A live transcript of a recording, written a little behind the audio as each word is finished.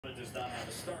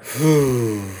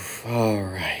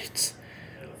Alright.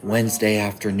 Wednesday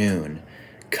afternoon.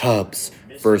 Cubs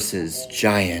versus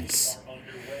Giants.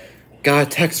 Got a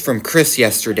text from Chris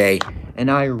yesterday,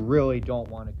 and I really don't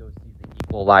want to go see the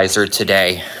Equalizer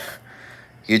today.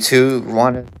 You two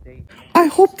want to stay? I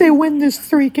hope they win this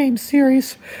 3-game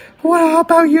series. Well, how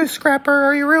about you, Scrapper?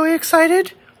 Are you really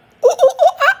excited?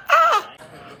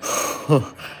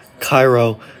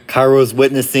 Cairo's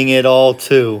witnessing it all,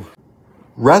 too.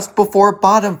 Rest before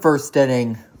bottom first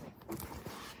inning.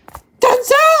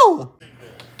 Denzel!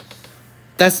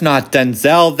 That's not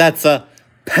Denzel, that's a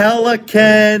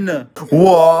Pelican!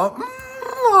 What?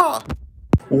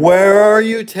 Where are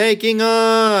you taking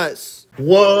us?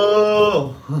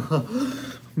 Whoa!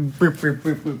 Beep, beep,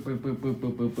 beep, beep, beep, beep, beep,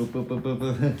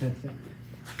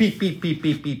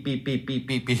 beep,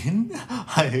 beep, beep.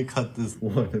 I got this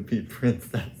wannabe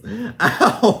princess.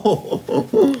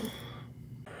 Ow!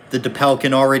 Did the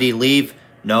Pelican already leave?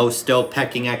 No, still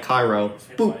pecking at Cairo.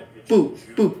 Boop, boop,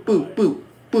 boop, boop, boop,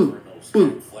 boop,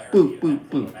 boop, boop, boop, boop,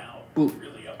 boop, boop,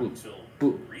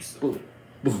 boop, boop,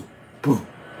 boop,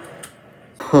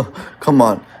 boop.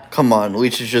 Come on, we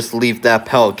should just leave that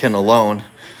Pelican alone.